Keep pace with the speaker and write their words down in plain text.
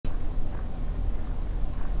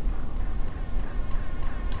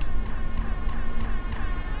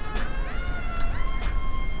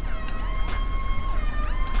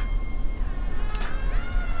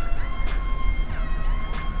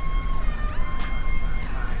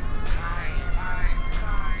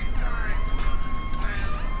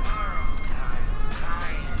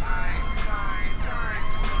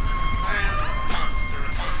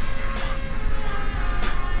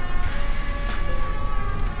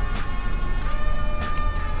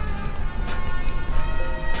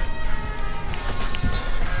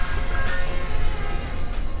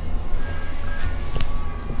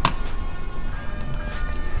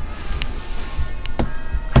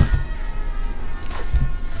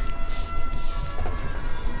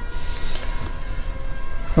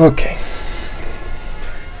Okay.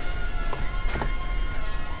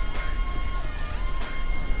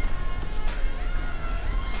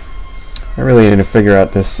 I really need to figure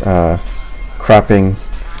out this cropping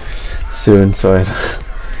soon, so I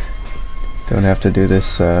don't have to do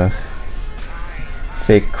this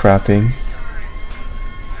fake cropping,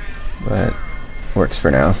 but works for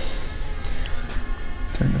now.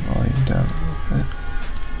 Turn the volume down a little bit.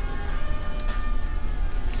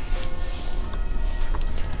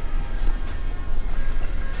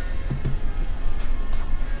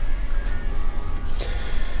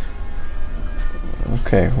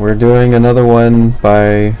 Okay, we're doing another one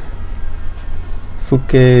by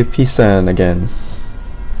HEAVYPAINT again.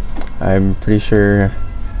 I'm pretty sure I'm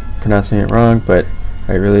pronouncing it wrong, but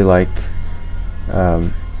I really like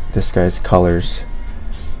this guy's colors.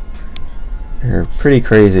 They're pretty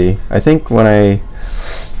crazy. I think when I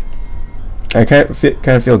kind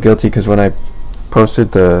of feel guilty because when I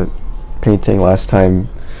posted the painting last time,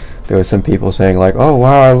 there was some people saying like, "Oh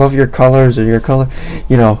wow, I love your colors," or "Your color,"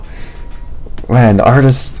 you know. Man,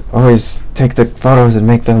 artists always take the photos and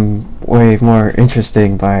make them way more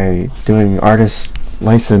interesting by doing artist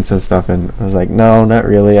license and stuff, and I was like, no, not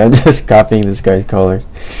really. I'm just copying this guy's colors.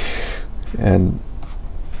 And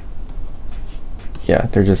yeah,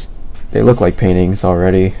 they look like paintings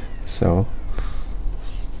already, so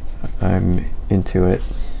I'm into it.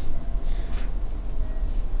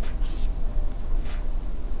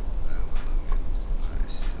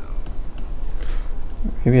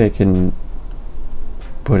 Maybe I can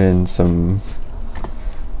put in some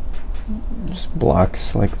just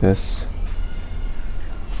blocks like this,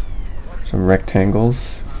 some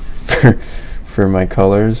rectangles for my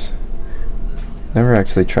colors. Never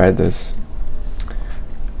actually tried this.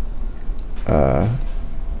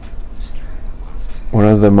 One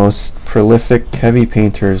of the most prolific heavy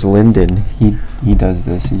painters, Lyndon, he does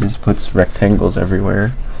this. He just puts rectangles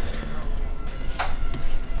everywhere.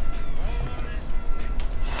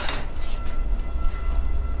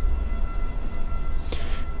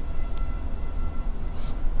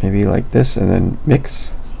 Maybe like this, and then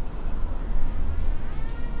mix.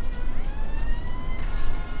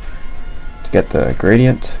 To get the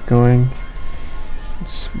gradient going.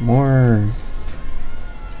 It's more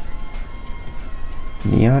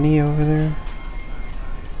neon-y over there.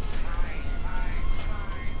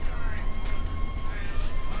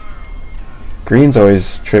 Greens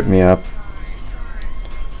always trip me up.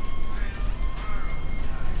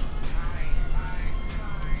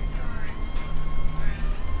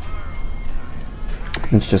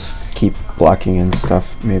 Let's just keep blocking and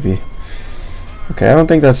stuff, maybe. Okay, I don't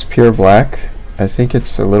think that's pure black. I think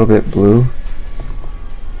it's a little bit blue.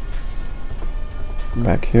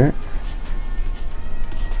 Back here.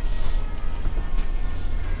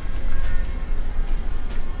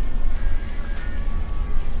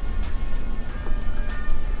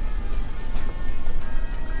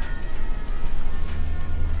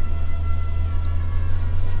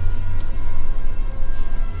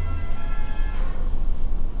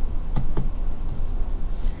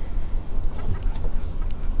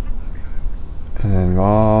 And then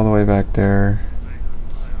all the way back there.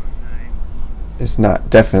 It's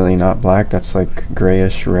definitely not black. That's like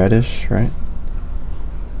grayish reddish, right?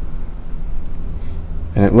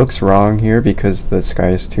 And it looks wrong here because the sky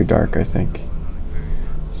is too dark, I think.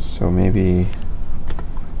 So maybe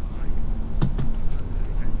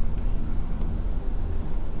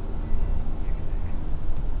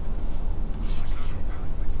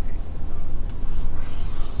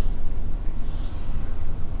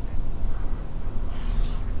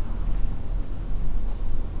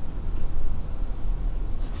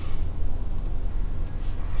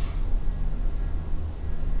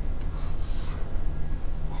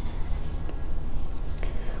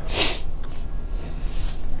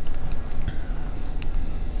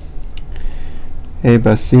Hey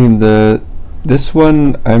Basim, this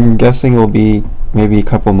one I'm guessing will be maybe a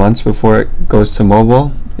couple months before it goes to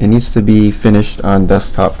mobile. It needs to be finished on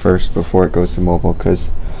desktop first before it goes to mobile, because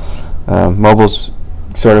mobile's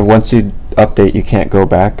sort of, once you update you can't go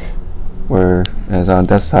back, whereas on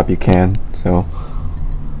desktop you can. So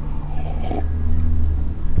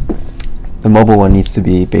the mobile one needs to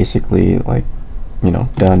be basically like, you know,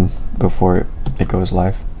 done before it goes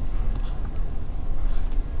live.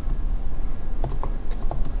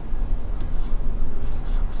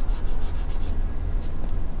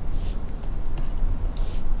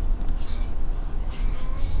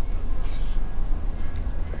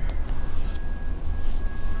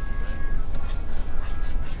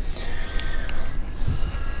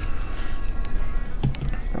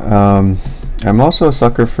 I'm also a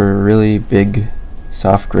sucker for really big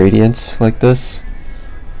soft gradients like this.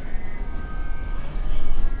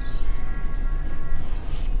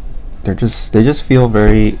 They just feel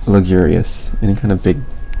very luxurious. Any kind of big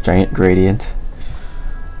giant gradient.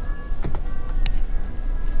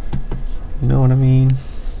 You know what I mean?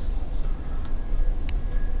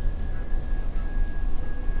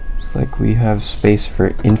 It's like we have space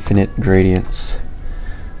for infinite gradients.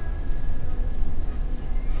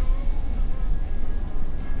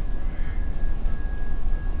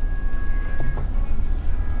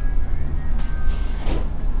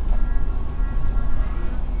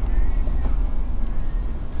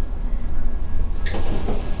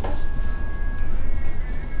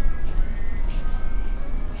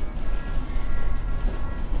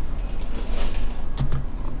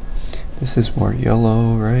 This is more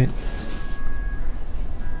yellow, right?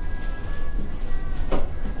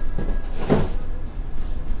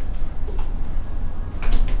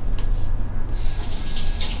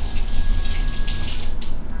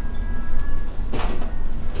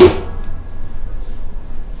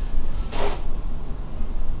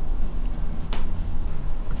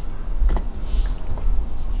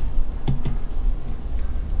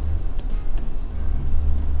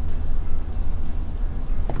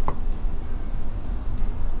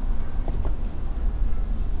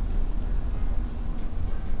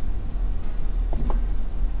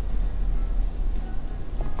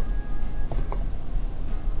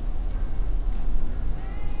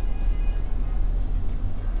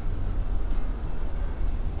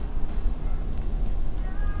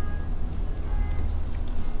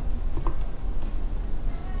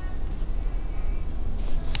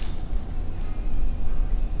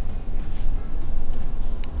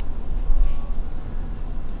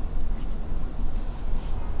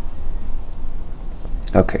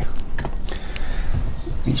 Okay.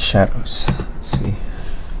 These shadows. Let's see.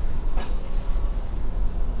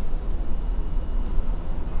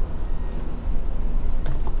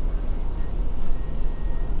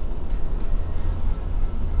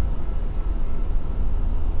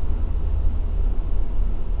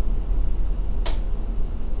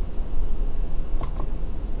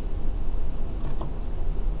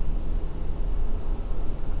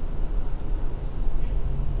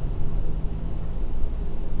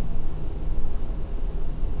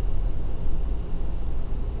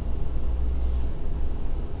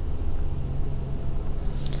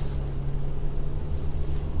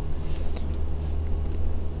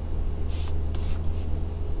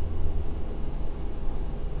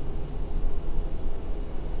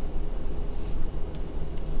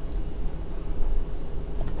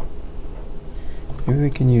 Maybe we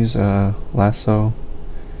can use a lasso.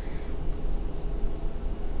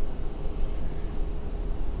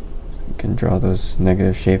 We can draw those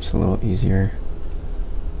negative shapes a little easier.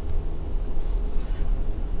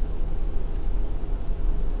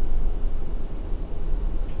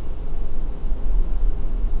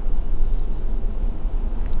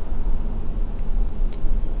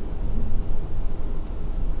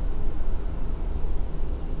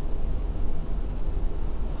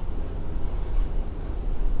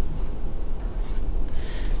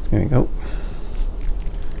 There we go.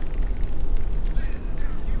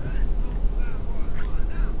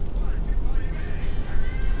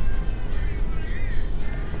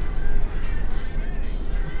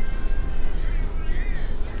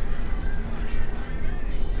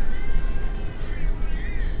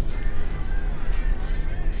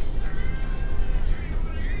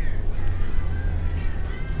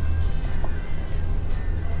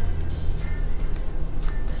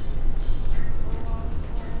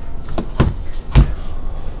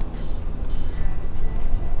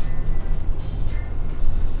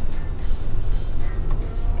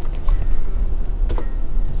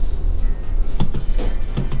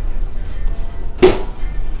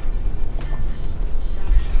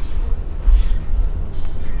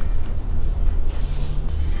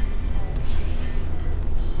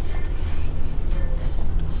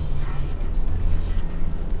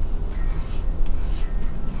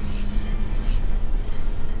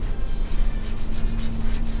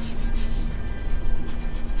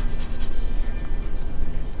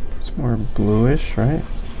 More bluish, right?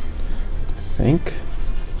 I think.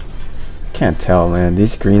 Can't tell, man.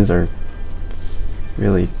 These greens are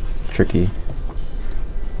really tricky.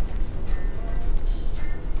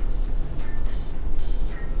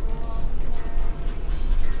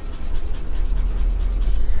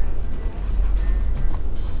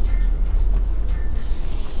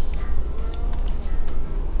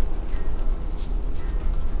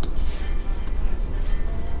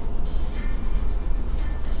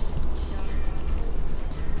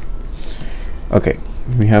 Okay,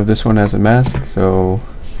 we have this one as a mask, so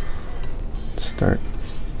let's start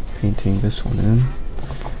painting this one in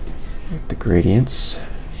with the gradients.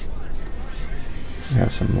 We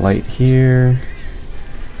have some light here.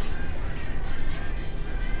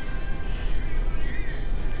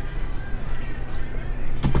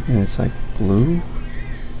 And it's like blue.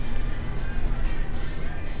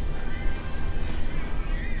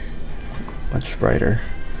 Much brighter.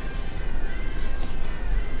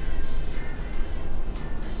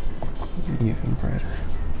 Even brighter.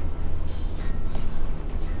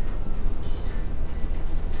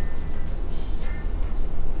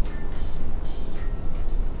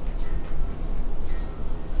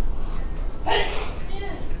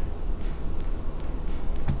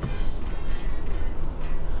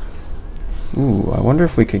 Ooh, I wonder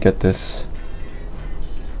if we could get this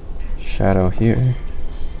shadow here.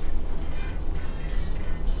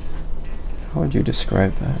 How would you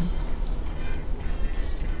describe that?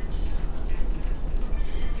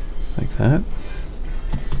 Like that.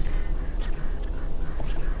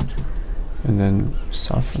 And then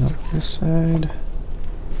soften up this side.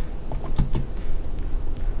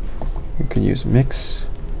 We could use mix.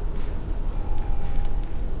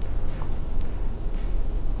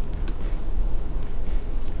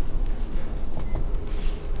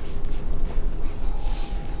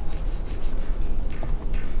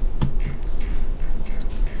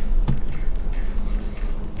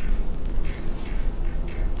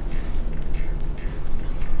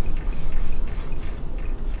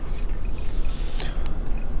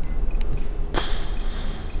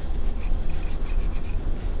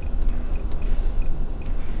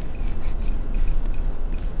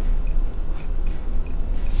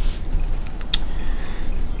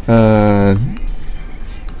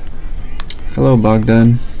 Hello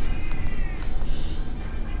Bogdan.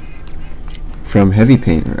 From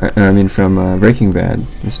HEAVYPAINT, I mean from Breaking Bad,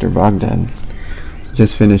 Mr. Bogdan.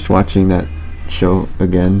 Just finished watching that show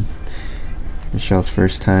again. Michelle's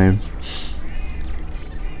first time.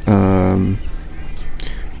 I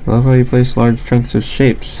love how you place large chunks of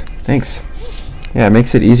shapes. Thanks. Yeah, it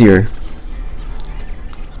makes it easier.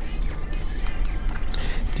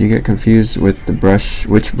 Do you get confused with the brush,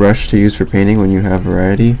 which brush to use for painting when you have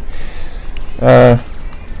variety?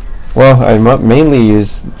 Well, I mainly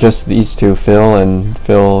use just these two, Fill and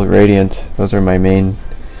Fill Radiant. Those are my main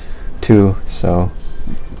two, so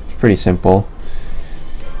it's pretty simple.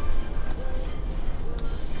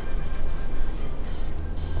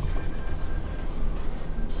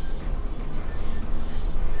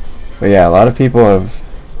 But yeah, a lot of people have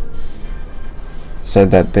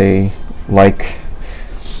said that they like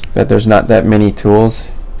that there's not that many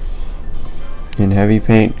tools in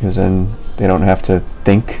HEAVYPAINT, because then they don't have to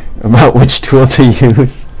think about which tool to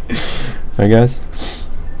use, I guess.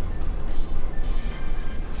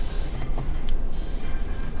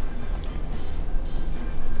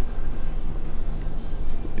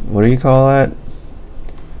 What do you call that?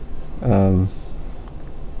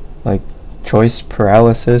 Like choice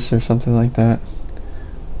paralysis or something like that?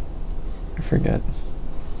 I forget.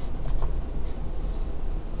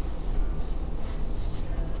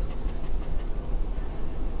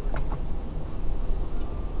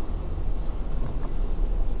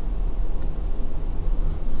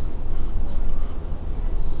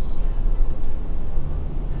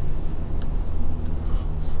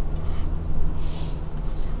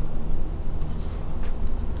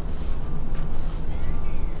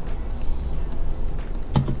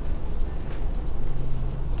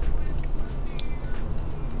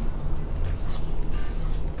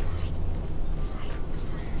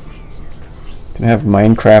 Gonna have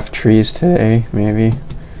Minecraft trees today, maybe.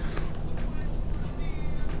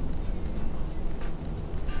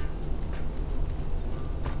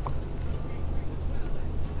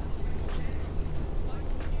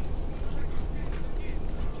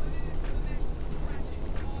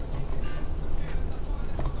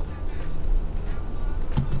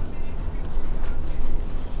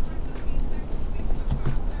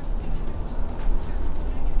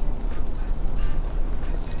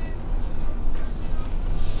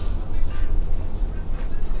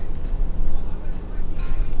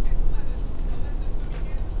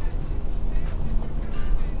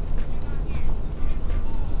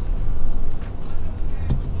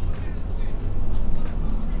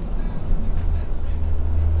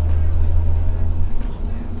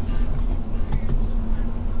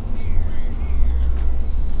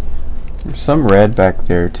 There's some red back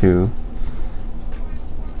there too.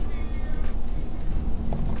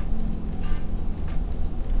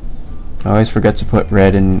 I always forget to put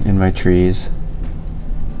red in my trees,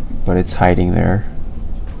 but it's hiding there.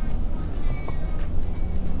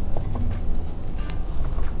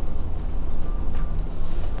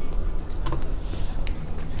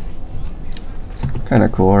 Kind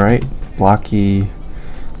of cool, right? Blocky,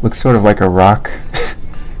 looks sort of like a rock.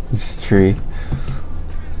 This tree.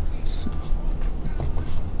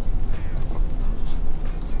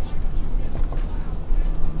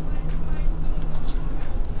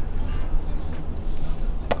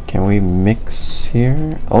 Can we mix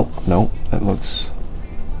here? Oh, no, that looks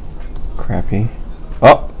crappy.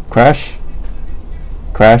 Oh, crash.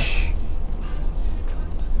 Crash.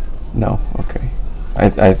 No, okay.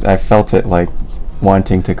 I felt it like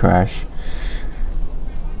wanting to crash.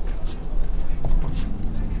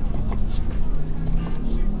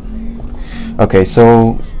 Okay,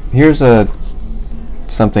 so here's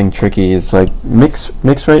something tricky. It's like mix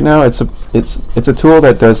right now. It's a tool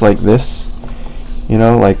that does like this. You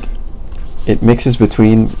know, like it mixes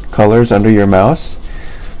between colors under your mouse.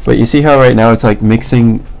 But you see how right now it's like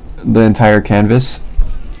mixing the entire canvas?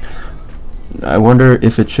 I wonder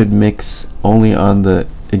if it should mix only on the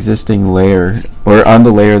existing layer, or on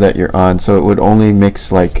the layer that you're on, so it would only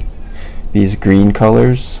mix like these green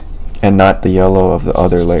colors and not the yellow of the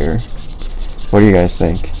other layer. What do you guys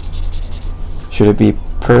think? Should it be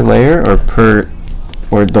per layer or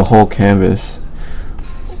the whole canvas?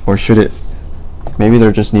 Or should it, maybe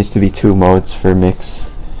there just needs to be 2 modes for mix,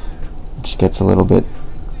 which gets a little bit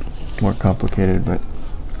more complicated, but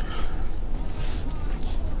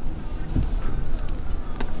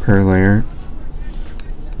per layer.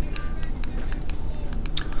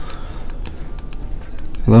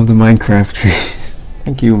 I love the Minecraft tree.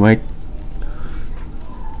 Thank you, Mike.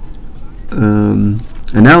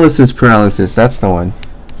 Analysis paralysis, that's the one.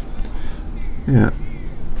 Yeah.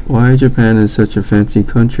 Why Japan is such a fancy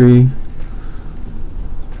country?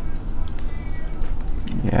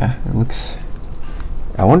 Yeah, it looks...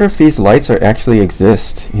 I wonder if these lights actually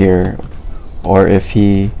exist here, or if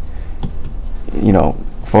he, you know,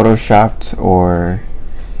 photoshopped or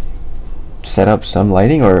set up some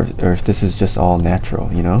lighting, or if this is just all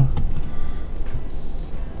natural, you know?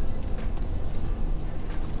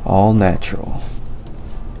 All natural.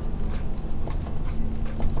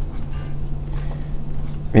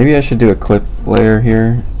 Maybe I should do a clip layer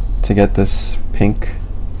here to get this pink.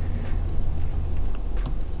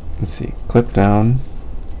 Let's see, clip down.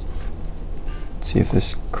 Let's see if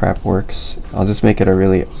this crap works. I'll just make it a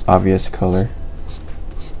really obvious color.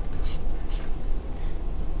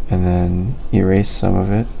 And then erase some of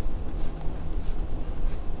it.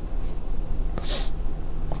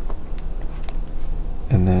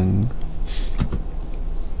 And then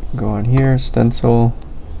go on here, stencil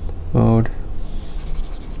mode.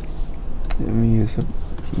 Let me use a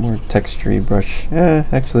more textury brush.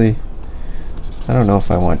 Actually, I don't know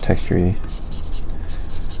if I want textury.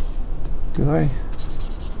 Do I?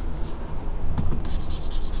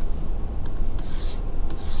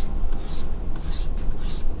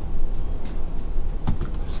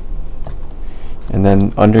 And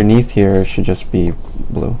then underneath here it should just be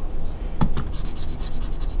blue.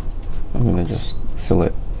 I'm gonna just fill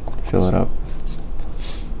it up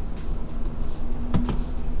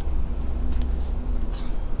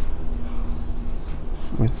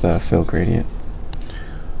with the fill gradient.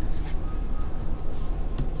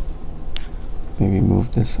 Maybe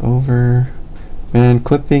move this over. Man,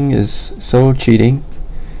 clipping is so cheating.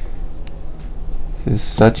 This is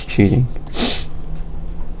such cheating.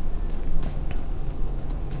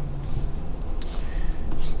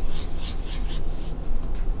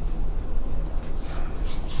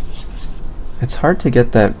 It's hard to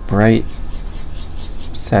get that bright,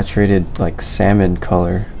 saturated, like salmon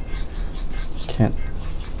color. Can't.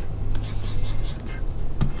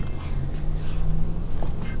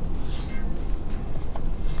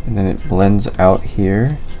 And then it blends out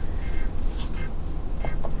here.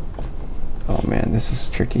 Oh man, this is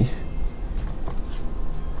tricky.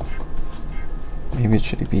 Maybe it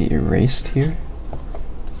should be erased here.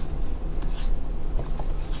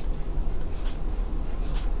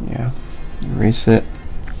 Yeah, erase it.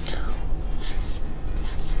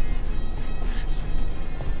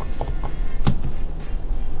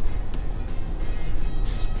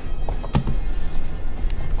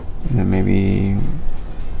 And then maybe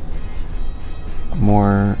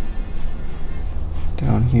more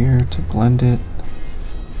down here to blend it.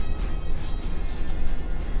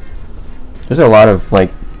 There's a lot of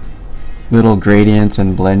like little gradients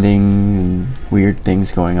and blending and weird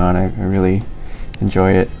things going on. I really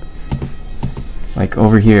enjoy it. Like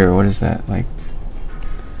over here, what is that? Like,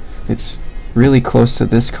 it's really close to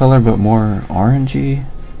this color but more orangey,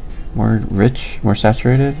 more rich, more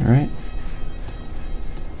saturated, right?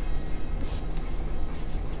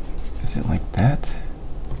 Is it like that?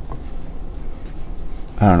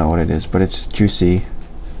 I don't know what it is, but it's juicy.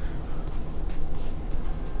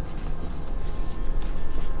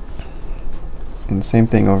 And same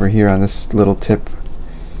thing over here on this little tip.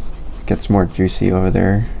 It gets more juicy over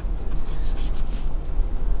there.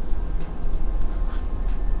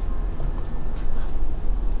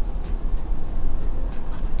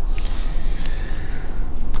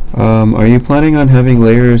 Are you planning on having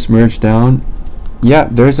layers merge down? Yeah,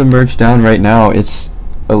 there's a merge down right now. It's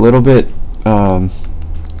a little bit, let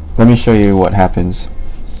me show you what happens.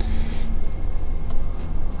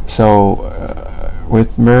 So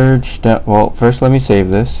with merge down, well, first let me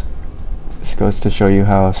save this. This goes to show you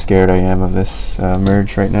how scared I am of this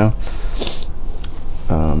merge right now.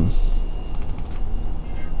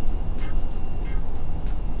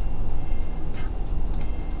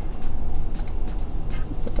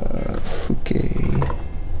 Okay,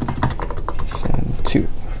 send 2.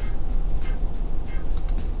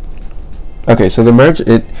 Okay, so the merge,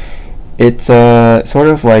 it's sort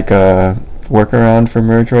of like a workaround for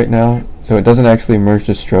merge right now. So it doesn't actually merge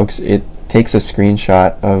the strokes. It takes a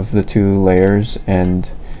screenshot of the 2 layers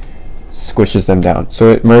and squishes them down. So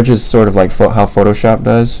it merges sort of like how Photoshop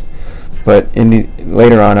does. But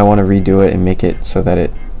later on, I want to redo it and make it so that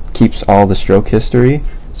it keeps all the stroke history.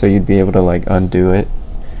 So you'd be able to like undo it.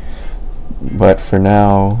 But for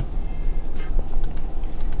now,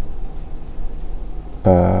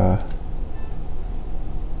 where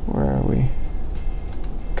are we?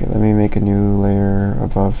 Okay, let me make a new layer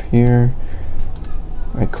above here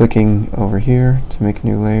by clicking over here to make a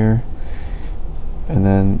new layer. And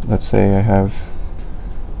then let's say I have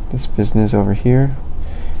this business over here,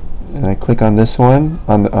 and I click on this one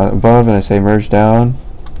on above, and I say merge down,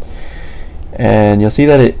 and you'll see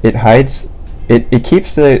that it hides. It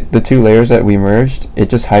keeps the 2 layers that we merged. It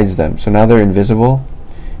just hides them, so now they're invisible.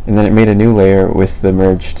 And then it made a new layer with the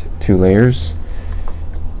merged 2 layers.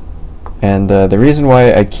 And the reason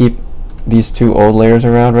why I keep these 2 old layers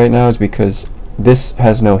around right now is because this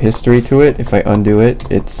has no history to it. If I undo it,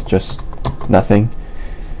 it's just nothing,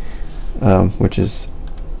 which is,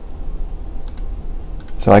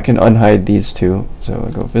 so I can unhide these 2. So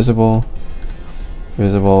I go visible,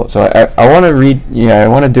 visible. So I want to I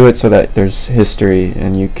want to do it so that there's history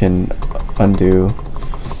and you can undo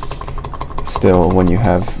still when you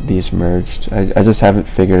have these merged. I just haven't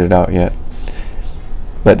figured it out yet,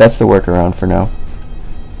 but that's the workaround for now.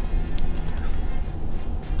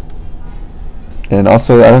 And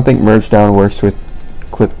also, I don't think merge down works with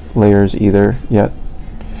clip layers either yet.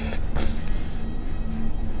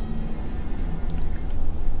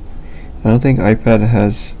 I don't think iPad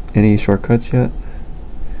has any shortcuts yet.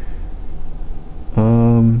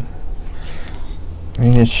 I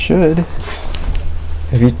mean, it should.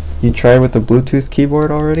 Have you tried with the Bluetooth keyboard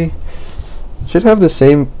already? It should have the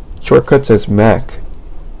same shortcuts as Mac.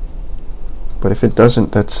 But if it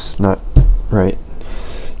doesn't, that's not right.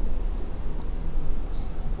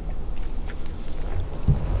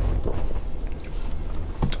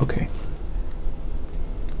 Okay.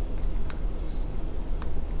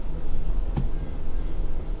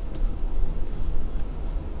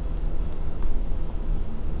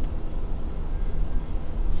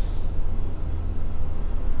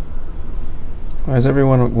 Why does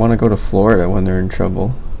everyone want to go to Florida when they're in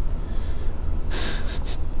trouble?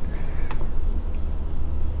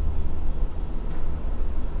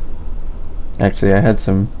 Actually, I had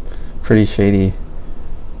some pretty shady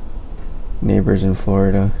neighbors in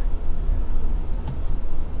Florida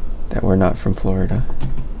that were not from Florida.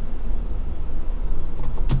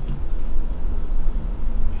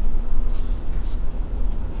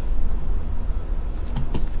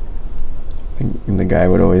 And the guy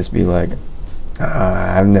would always be like,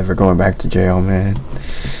 I'm never going back to jail, man.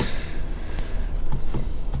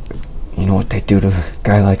 You know what they do to a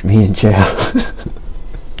guy like me in jail?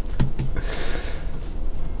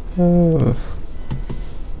 Oh.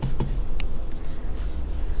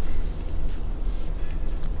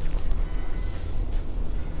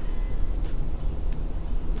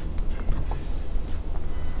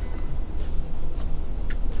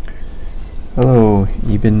 Hello,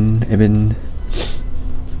 Ibn.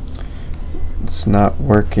 It's not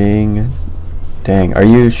working. Dang, are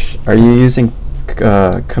you using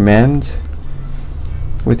command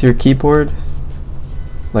with your keyboard?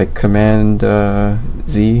 Like command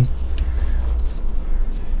Z?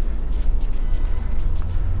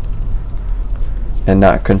 And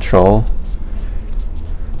not control?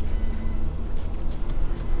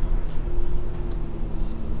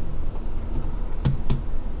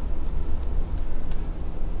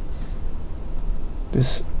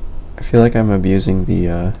 I feel like I'm abusing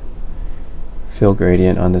the fill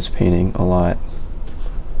gradient on this painting a lot.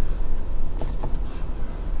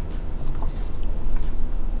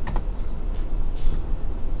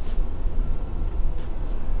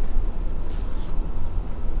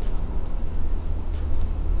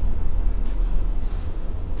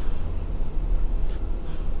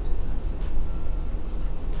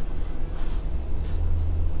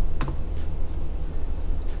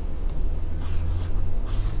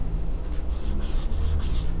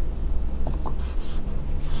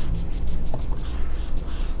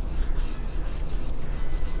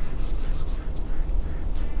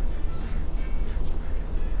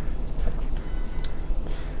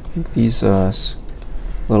 I think these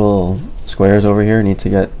little squares over here need to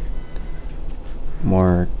get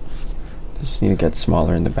more, they just need to get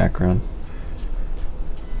smaller in the background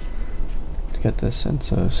to get this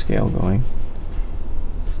sense of scale going.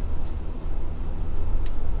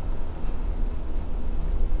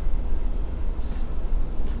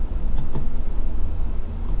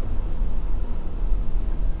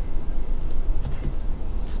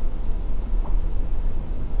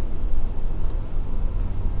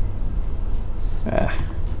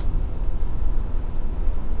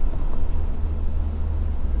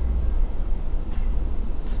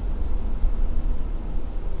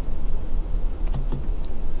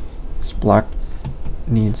 This block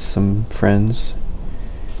needs some friends,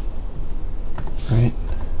 right?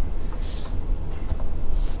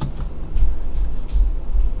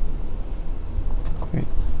 Wait,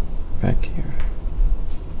 back here.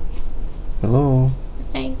 Hello?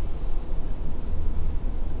 Hey.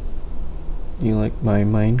 You like my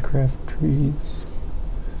Minecraft trees?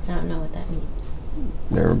 I don't know what that means.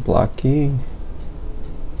 They're blocking.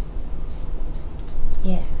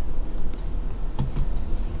 Yeah.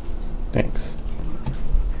 Thanks.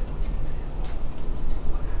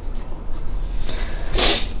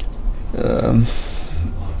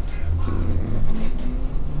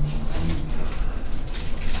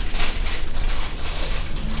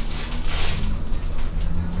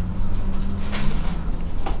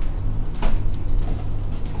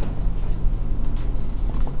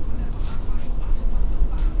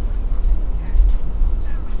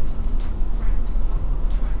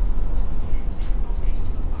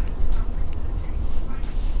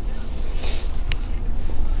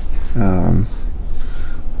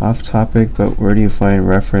 Off topic, but where do you find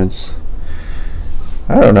reference?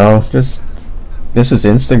 I don't know, just this is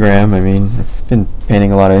Instagram. I mean, I've been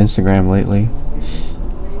painting a lot of Instagram lately.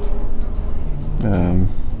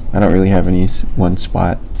 I don't really have any one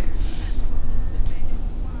spot.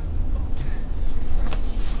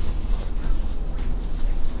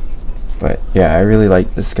 But yeah, I really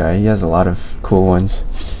like this guy. He has a lot of cool ones.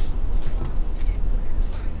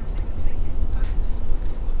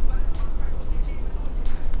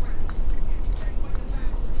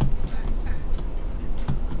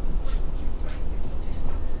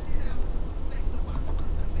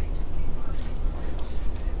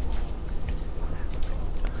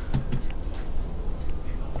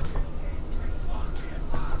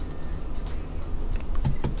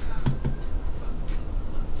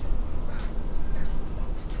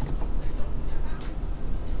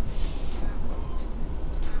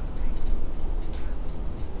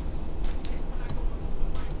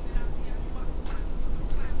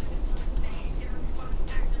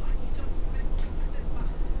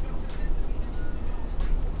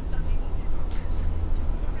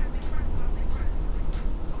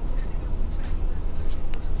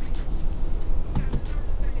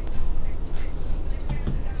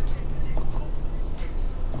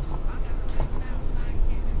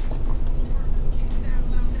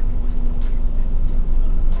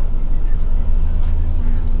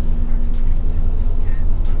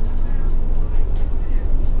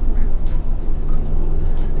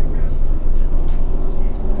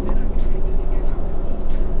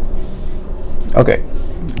 Okay,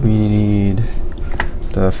 we need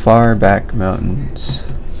the far back mountains.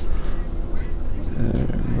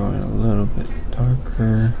 Going a little bit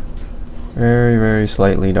darker, very, very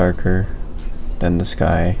slightly darker than the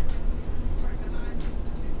sky.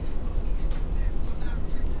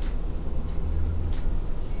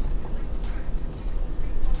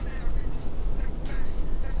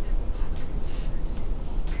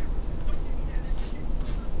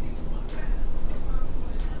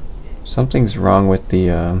 Something's wrong with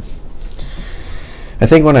the I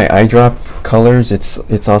think when I eyedrop colors,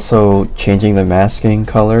 it's also changing the masking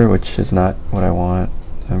color, which is not what I want.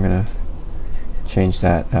 I'm gonna change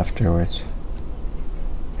that afterwards.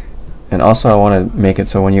 And also I want to make it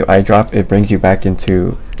so when you eyedrop, it brings you back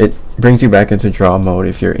into draw mode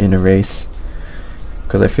if you're in erase,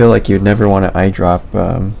 because I feel like you'd never want to eyedrop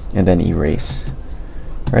and then erase,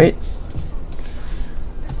 right?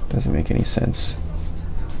 Doesn't make any sense.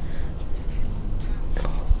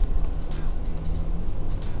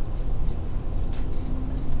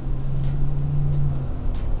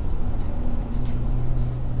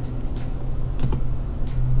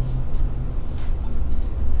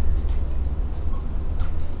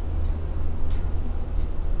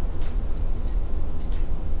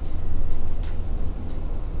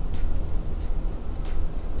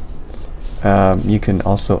 You can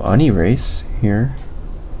also unerase here,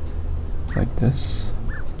 like this.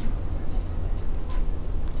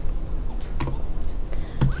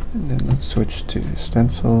 And then let's switch to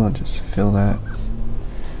stencil and just fill that.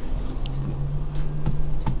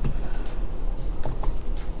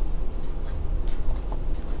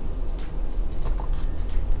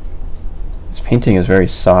 This painting is very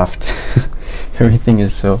soft. Everything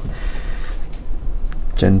is so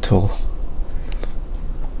gentle.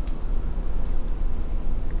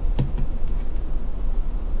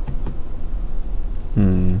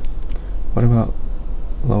 What about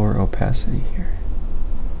lower opacity here?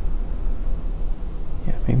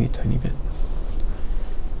 Yeah, maybe a tiny bit.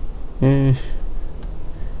 Then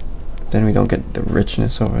we don't get the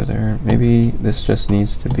richness over there. Maybe this just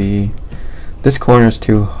needs to be... This corner is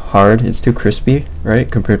too hard. It's too crispy, right,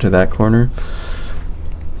 compared to that corner.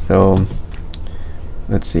 So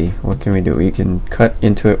let's see. What can we do? We can cut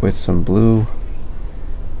into it with some blue.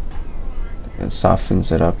 It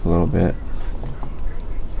softens it up a little bit.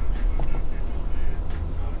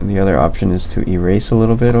 And the other option is to erase a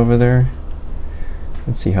little bit over there.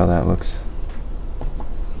 Let's see how that looks.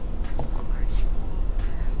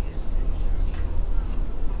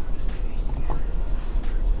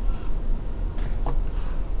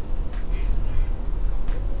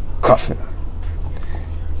 Coffee.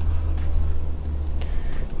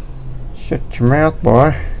 Shut your mouth,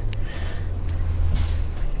 boy.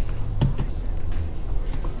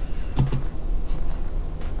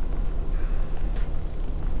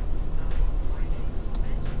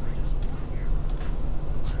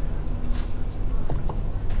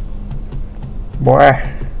 Boy.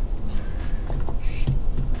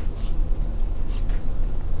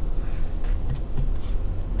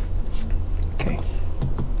 Okay.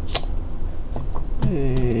 I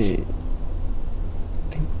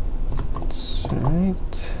think that's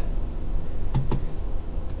right.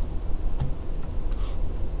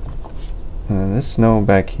 And then this snow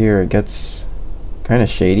back here, it gets kind of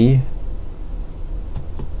shady.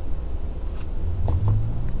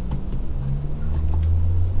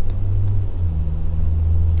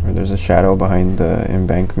 There's a shadow behind the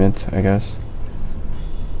embankment, I guess.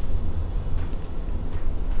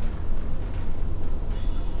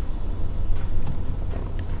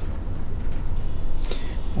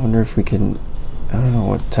 I wonder if we can... I don't know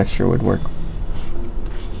what texture would work.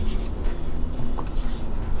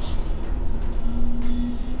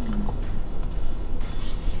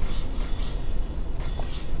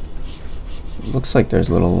 Looks like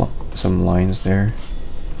there's some lines there.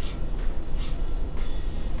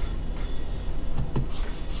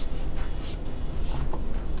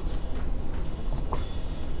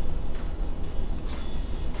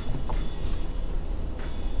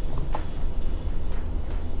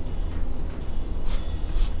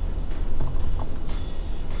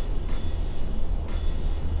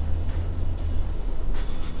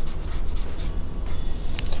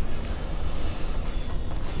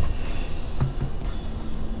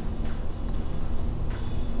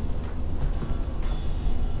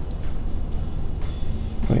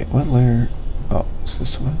 Wait, what layer? Oh, it's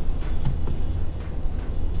this one.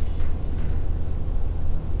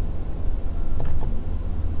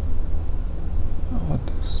 Oh, what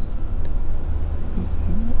does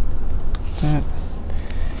that?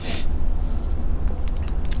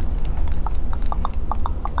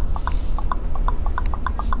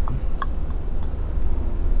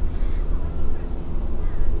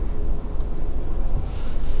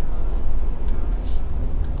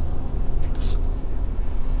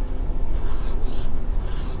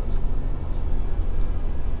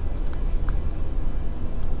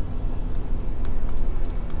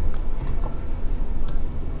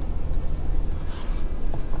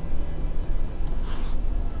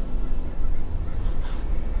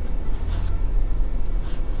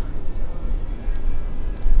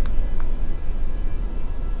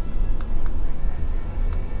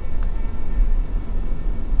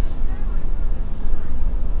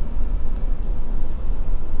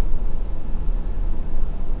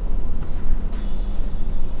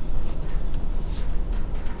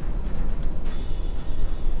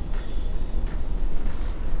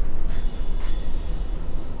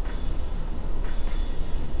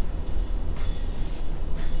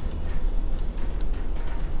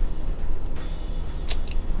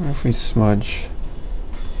 What if we smudge?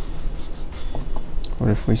 What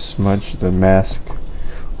if we smudge the mask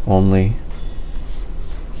only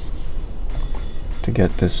to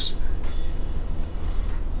get this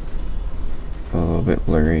a little bit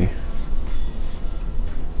blurry?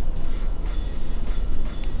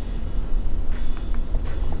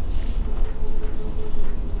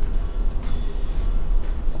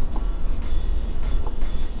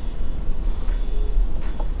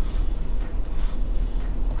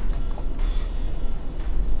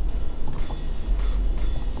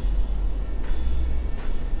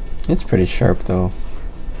 It's pretty sharp though.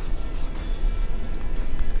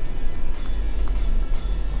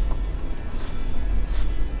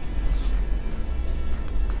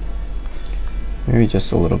 Maybe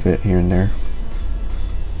just a little bit here and there.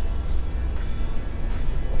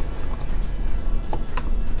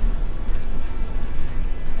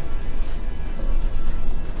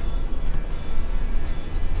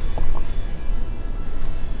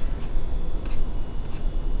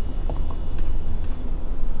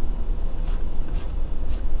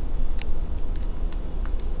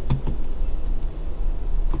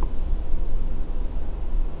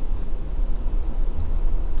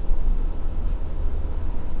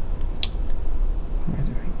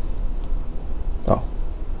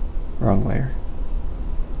 Wrong layer.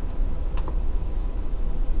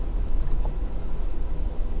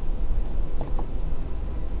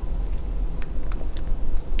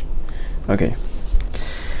 Okay.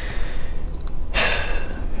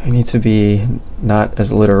 I need to be not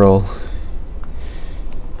as literal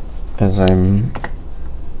as I'm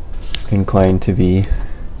inclined to be.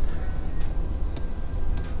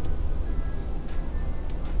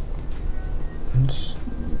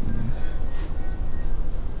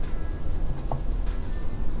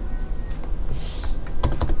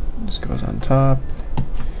 This goes on top.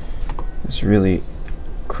 This really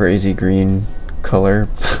crazy green color.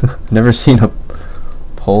 Never seen a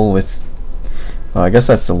pole with, well, I guess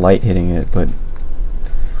that's the light hitting it, but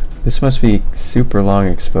this must be super long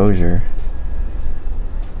exposure.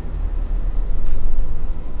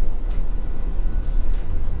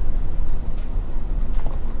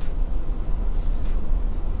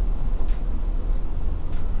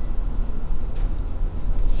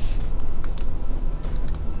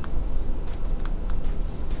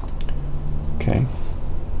 Okay.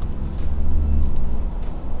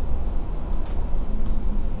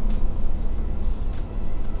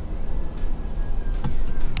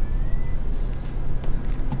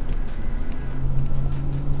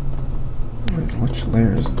 Wait, which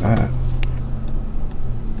layer is that?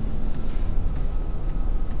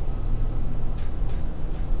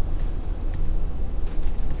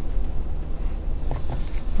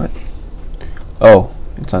 What? Oh,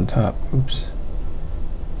 it's on top. Oops.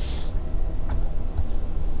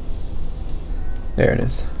 There it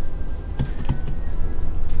is.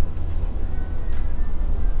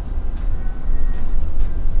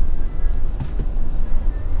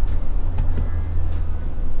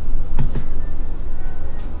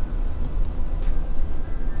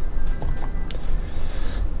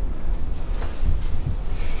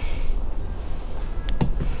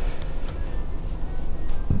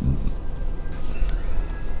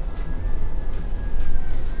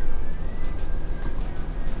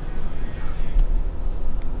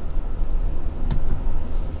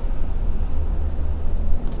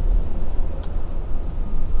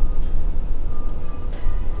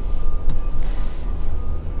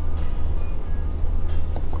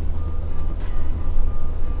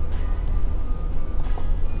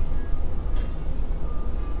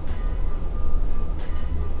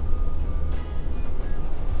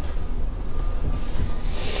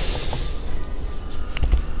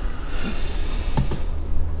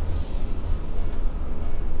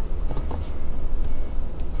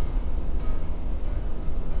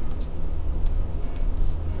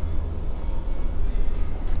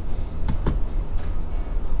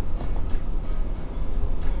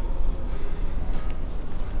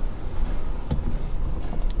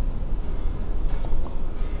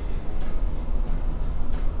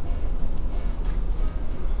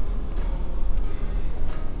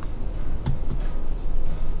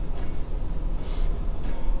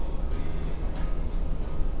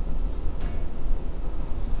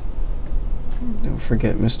 Don't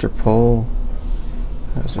forget Mr. Pole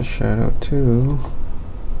has a shadow too.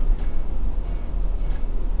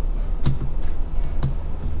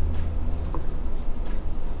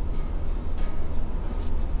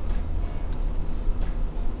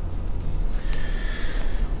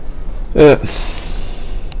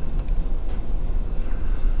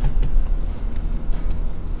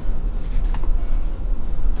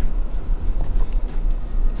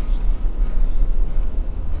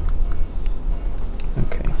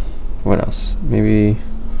 Okay, what else? Maybe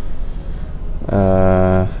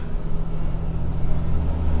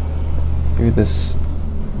maybe this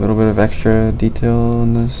little bit of extra detail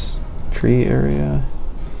in this tree area.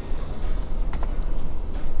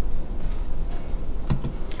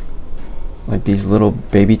 Like these little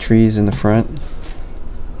baby trees in the front.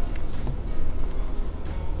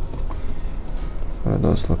 What do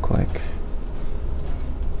those look like?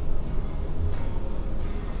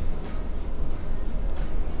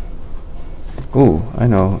 Ooh, I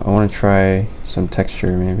know. I want to try some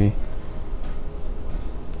texture maybe.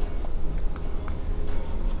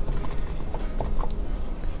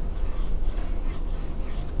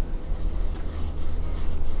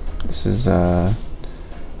 This is the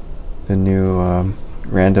new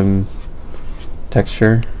random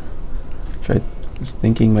texture, which I was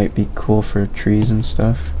thinking might be cool for trees and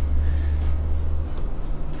stuff.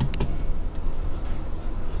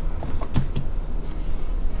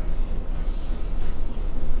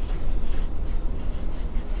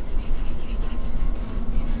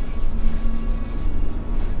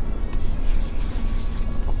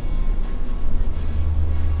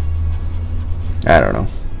 I don't know.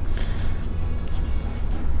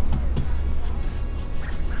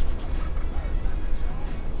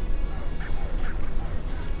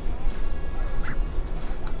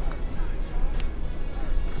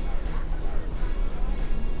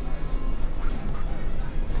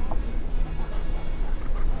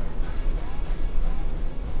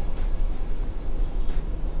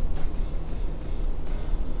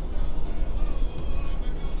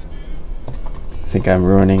 I think I'm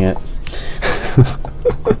ruining it.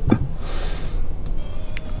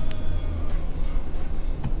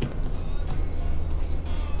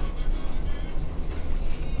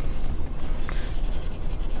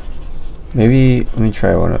 Maybe let me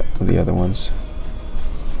try one of the other ones.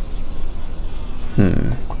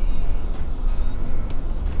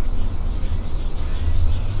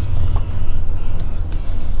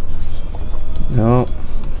 No.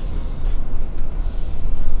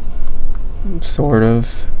 Sort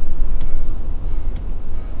of.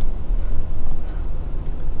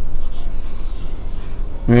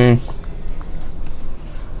 Hmm.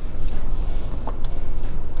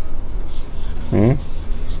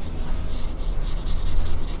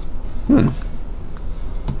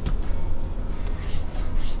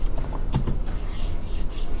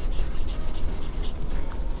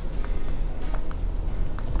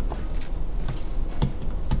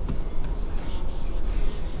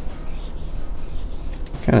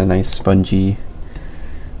 Kind of nice, spongy,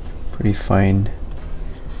 pretty fine.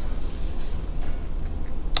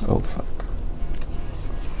 Oh fuck.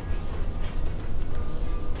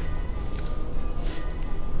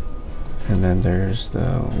 And then there's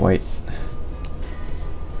the white.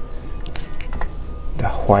 The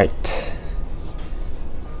white.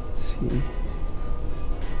 Let's see.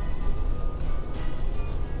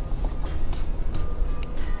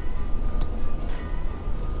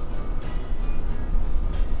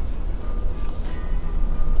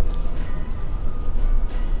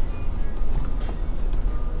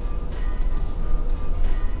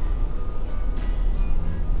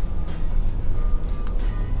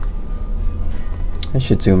 I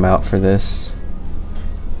should zoom out for this.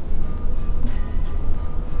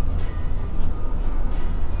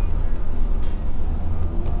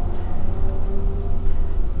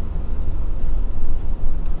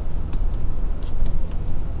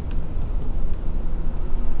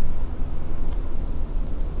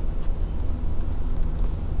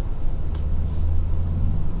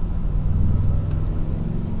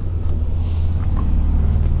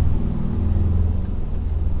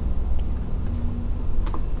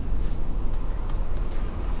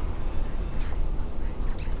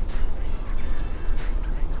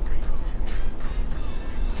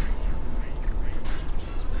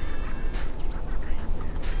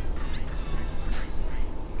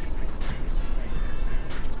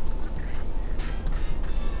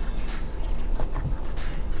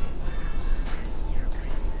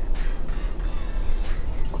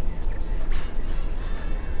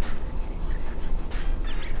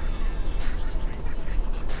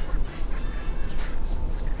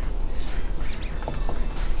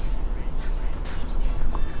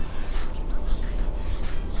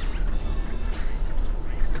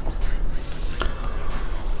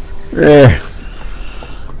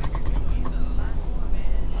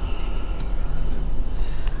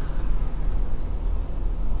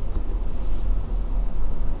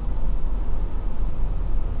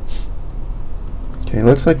 Okay,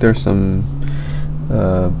 looks like there's some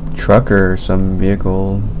truck or some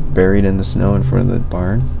vehicle buried in the snow in front of the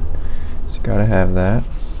barn. So gotta have that.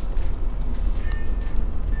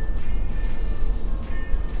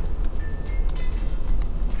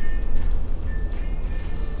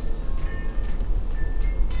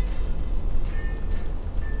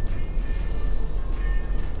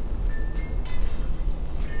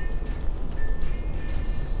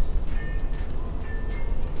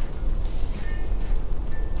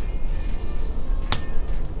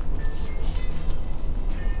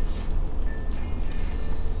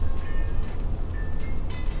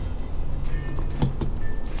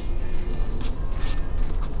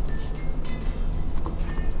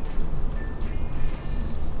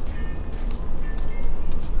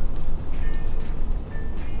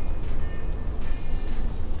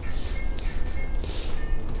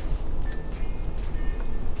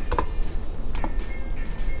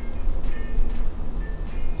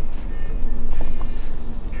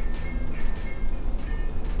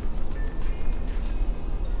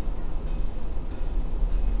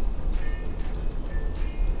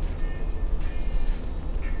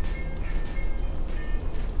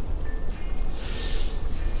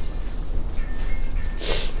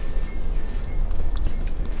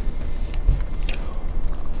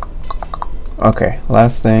 Okay,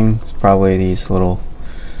 last thing is probably these little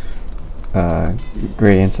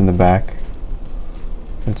gradients in the back.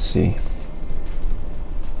 Let's see.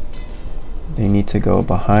 They need to go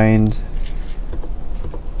behind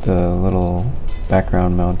the little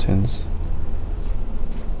background mountains.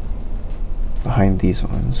 Behind these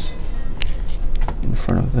ones. In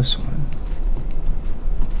front of this one.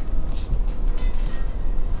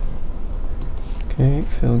 Okay,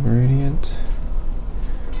 fill gradient.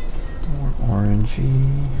 More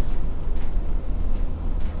orangey.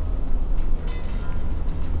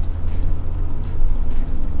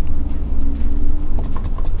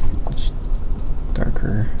 Much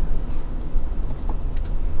darker.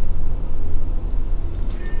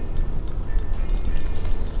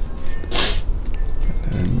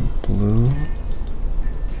 And then blue.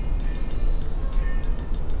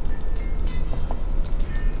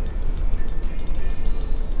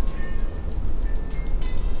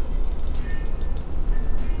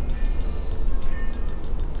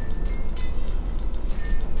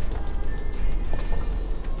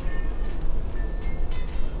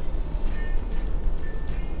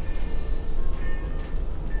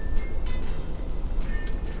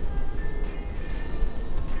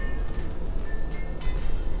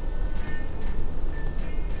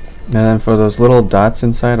 And then for those little dots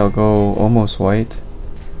inside, I'll go almost white.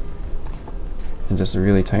 And just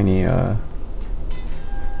really tiny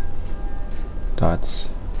dots.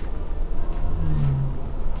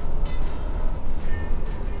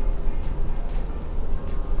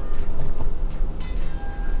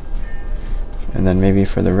 And then maybe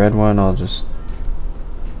for the red one, I'll just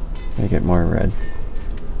make it more red.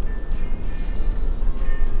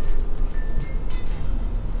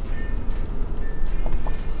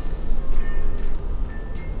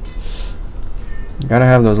 Gotta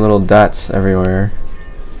have those little dots everywhere.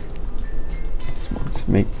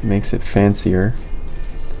 Makes it fancier.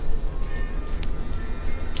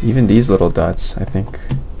 Even these little dots, I think,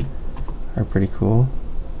 are pretty cool.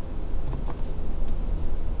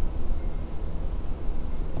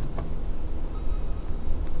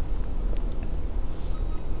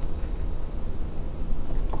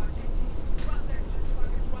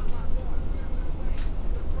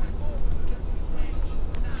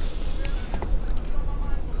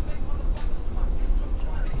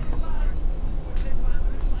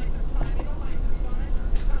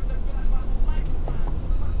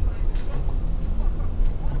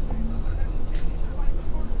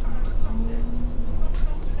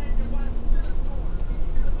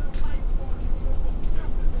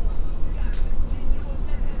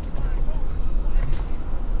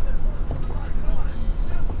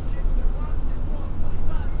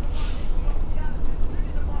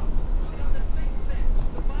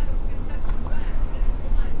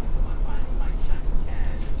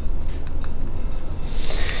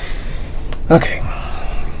 Okay.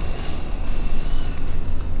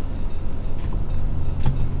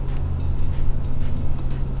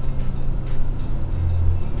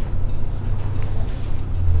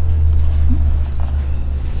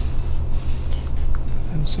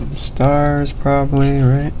 And some stars probably,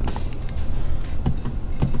 right?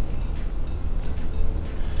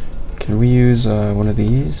 Can we use one of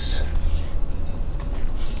these?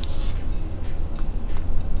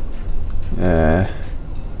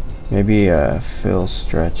 Maybe fill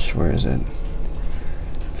stretch. Where is it?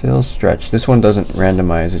 Fill stretch. This one doesn't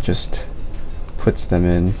randomize, it just puts them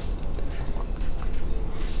in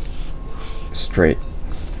straight.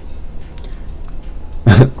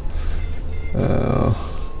 Oh.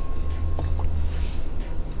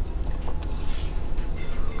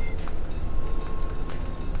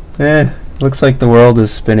 Looks like the world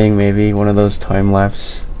is spinning, maybe one of those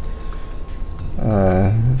time-lapse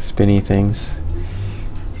spinny things.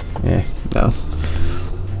 No.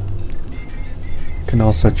 Can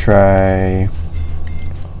also try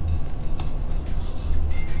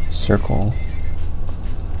circle.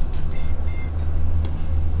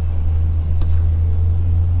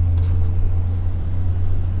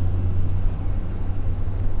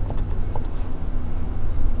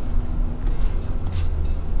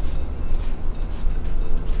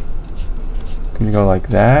 Can go like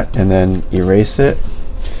that and then erase it,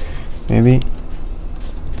 maybe.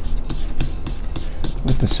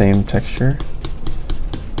 With the same texture.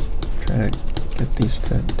 Try to get these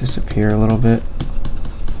to disappear a little bit.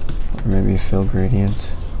 Or maybe fill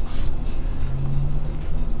gradient.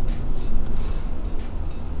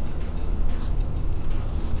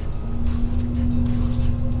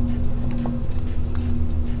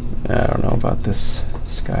 I don't know about this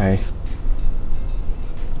sky.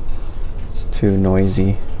 It's too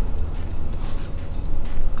noisy.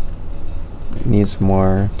 needs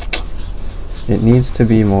more. It needs to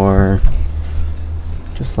be more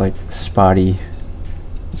just like spotty.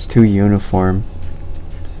 It's too uniform.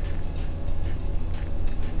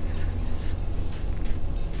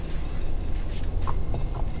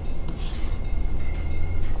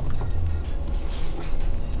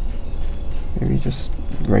 Maybe just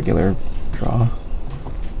regular draw.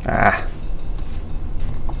 Ah.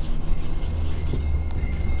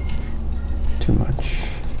 Too much.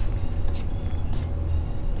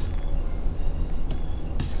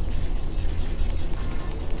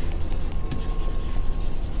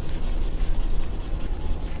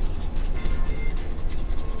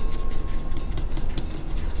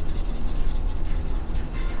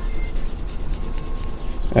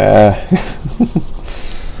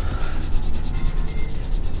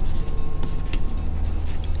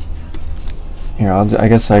 Here, I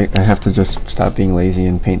guess I have to just stop being lazy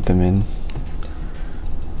and paint them in.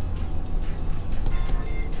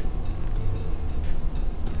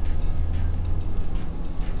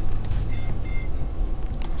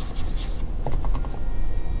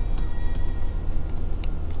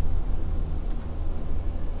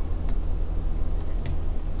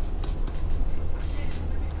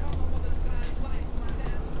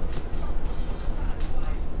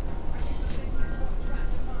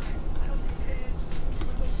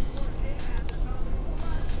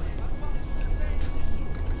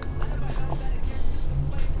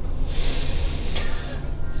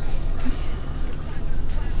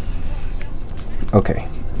 Okay,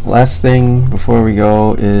 last thing before we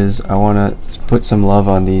go is I want to put some love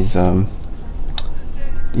on these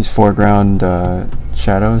foreground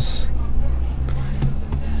shadows.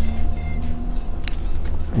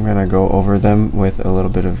 I'm gonna go over them with a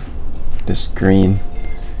little bit of this green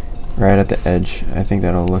right at the edge. I think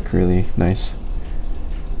that'll look really nice.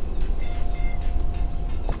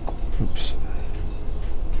 Oops.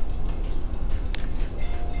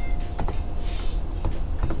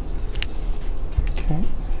 Okay.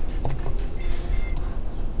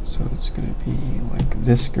 So it's gonna be like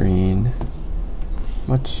this green,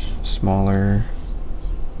 much smaller.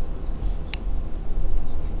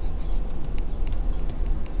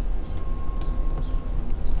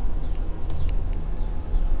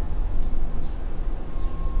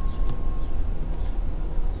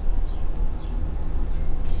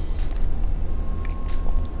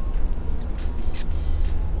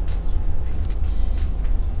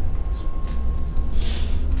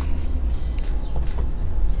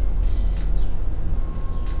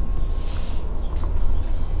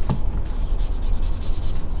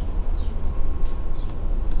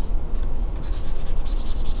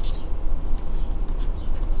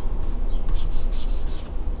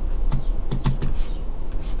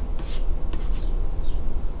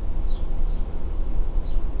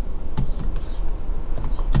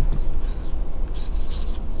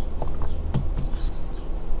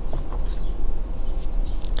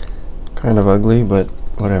 Kind of ugly, but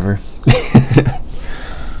whatever.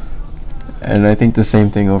 And I think the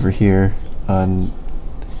same thing over here on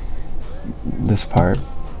this part.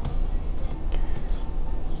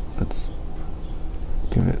 Let's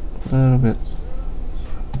give it a little bit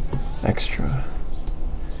extra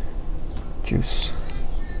juice.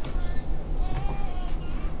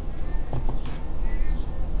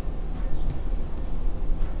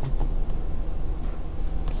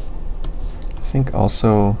 I think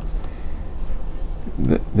also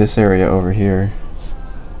this area over here,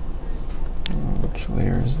 which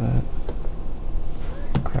layer is that?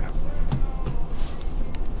 Crap.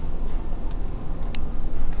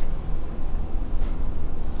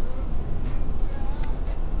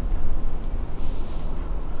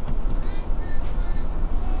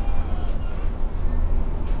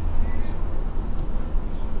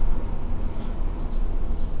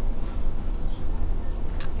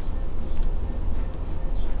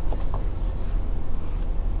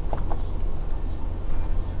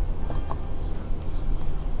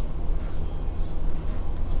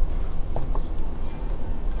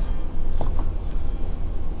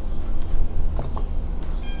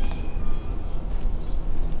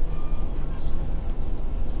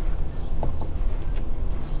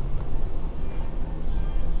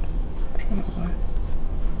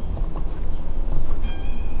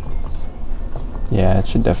 Yeah, it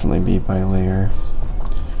should definitely be by layer.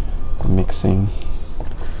 Mixing.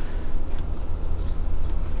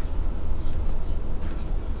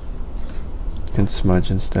 You can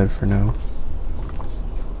smudge instead for now.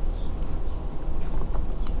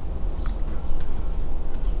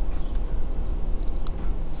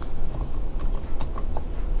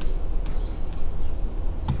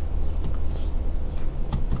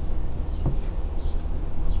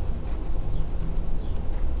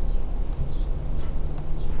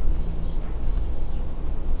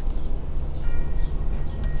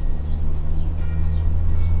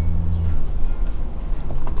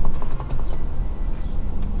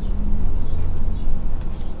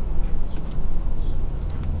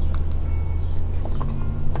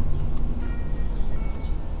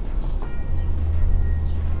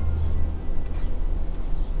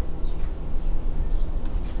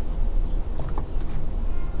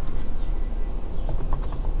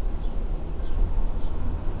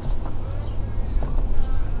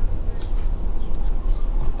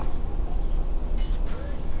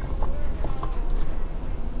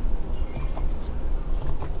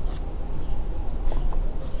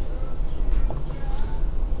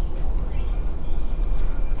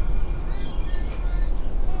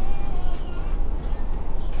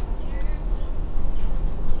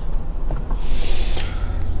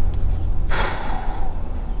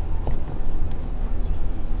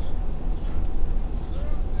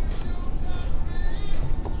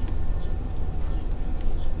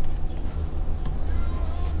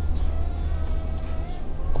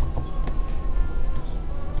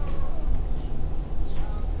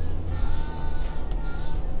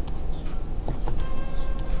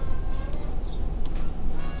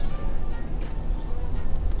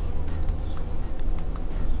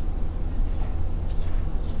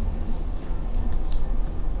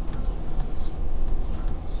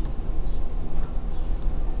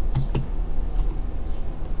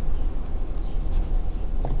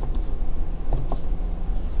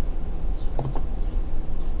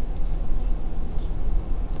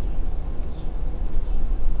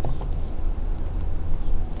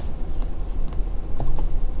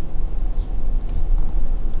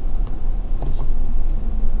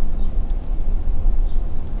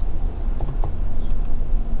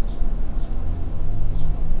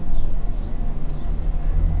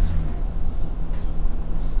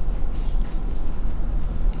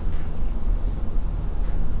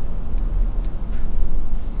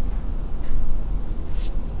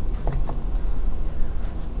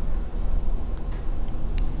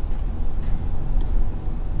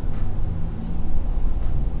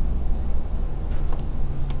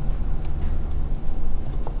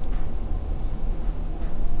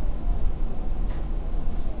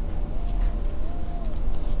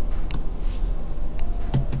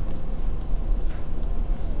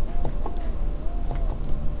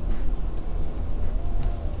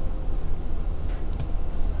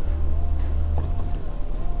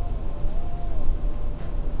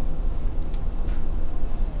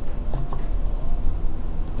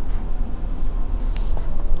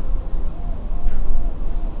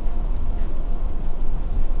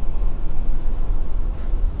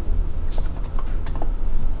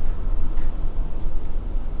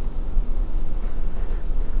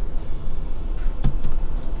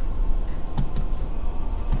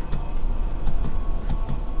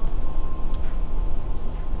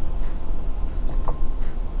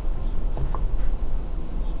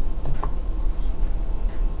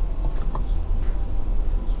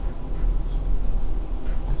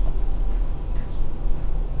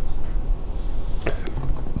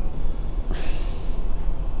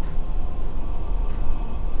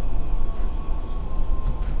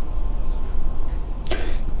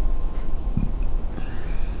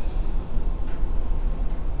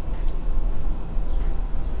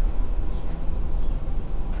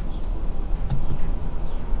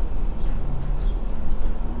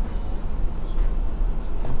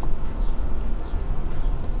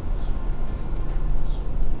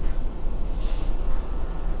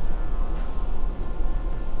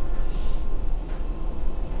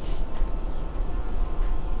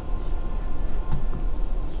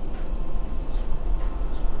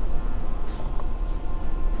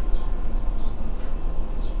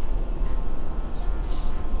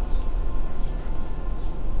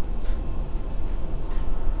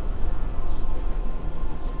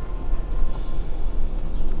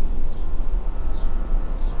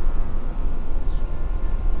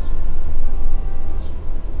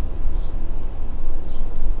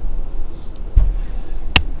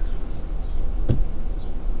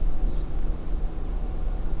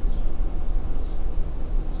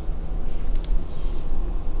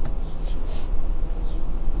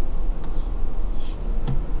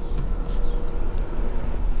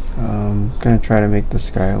 gonna try to make the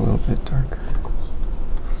sky a little bit darker.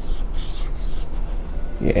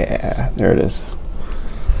 Yeah, there it is.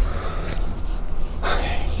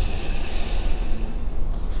 Okay.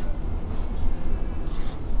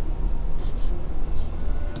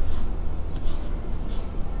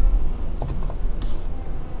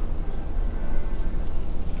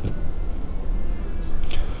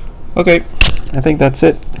 Okay, I think that's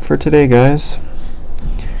it for today, guys.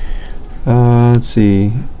 Let's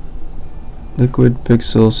see. Liquid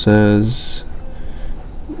Pixel says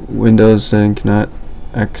Windows and cannot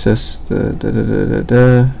access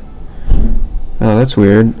the Oh, that's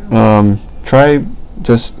weird. Try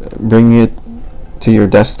just bringing it to your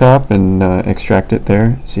desktop and extract it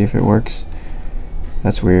there. See if it works.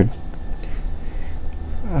 That's weird.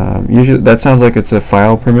 Usually that sounds like it's a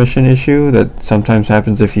file permission issue that sometimes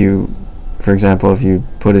happens if you, for example, if you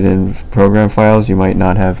put it in program files, you might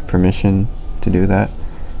not have permission to do that.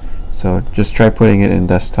 So just try putting it in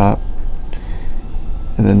desktop.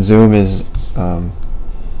 And then zoom is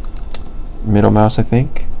middle mouse, I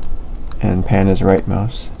think, and pan is right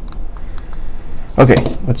mouse. Okay,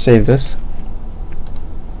 let's save this.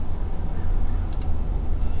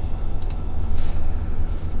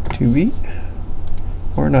 To be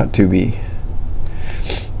or not to be.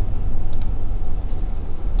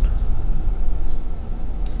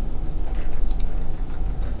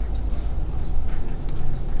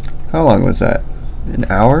 How long was that? An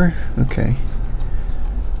hour? Okay.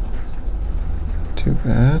 Too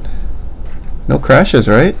bad. No crashes,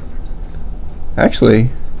 right?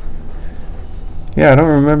 Actually, yeah, I don't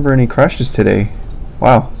remember any crashes today.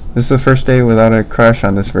 Wow, this is the first day without a crash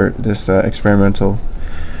on this experimental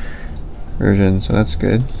version, so that's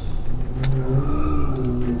good.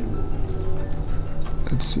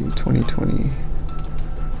 Let's see, 2020.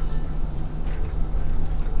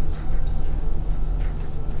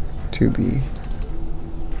 To be.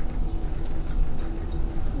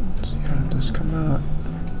 Let's see, how did this come out?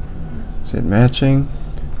 Is it matching?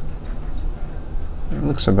 It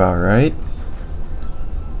looks about right.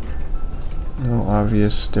 No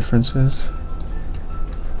obvious differences.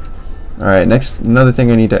 Alright, next, another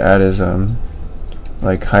thing I need to add is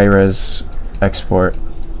like high-res export.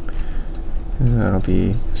 That'll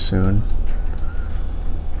be soon.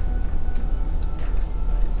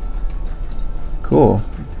 Cool.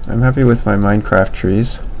 I'm happy with my Minecraft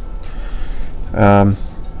trees.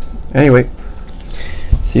 Anyway,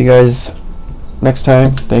 see you guys next time.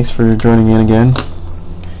 Thanks for joining in again,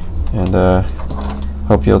 and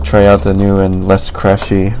hope you'll try out the new and less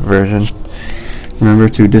crashy version. Remember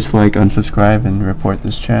to dislike, unsubscribe, and report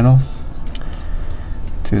this channel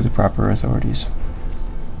to the proper authorities.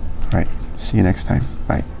 Alright, see you next time.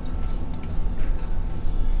 Bye.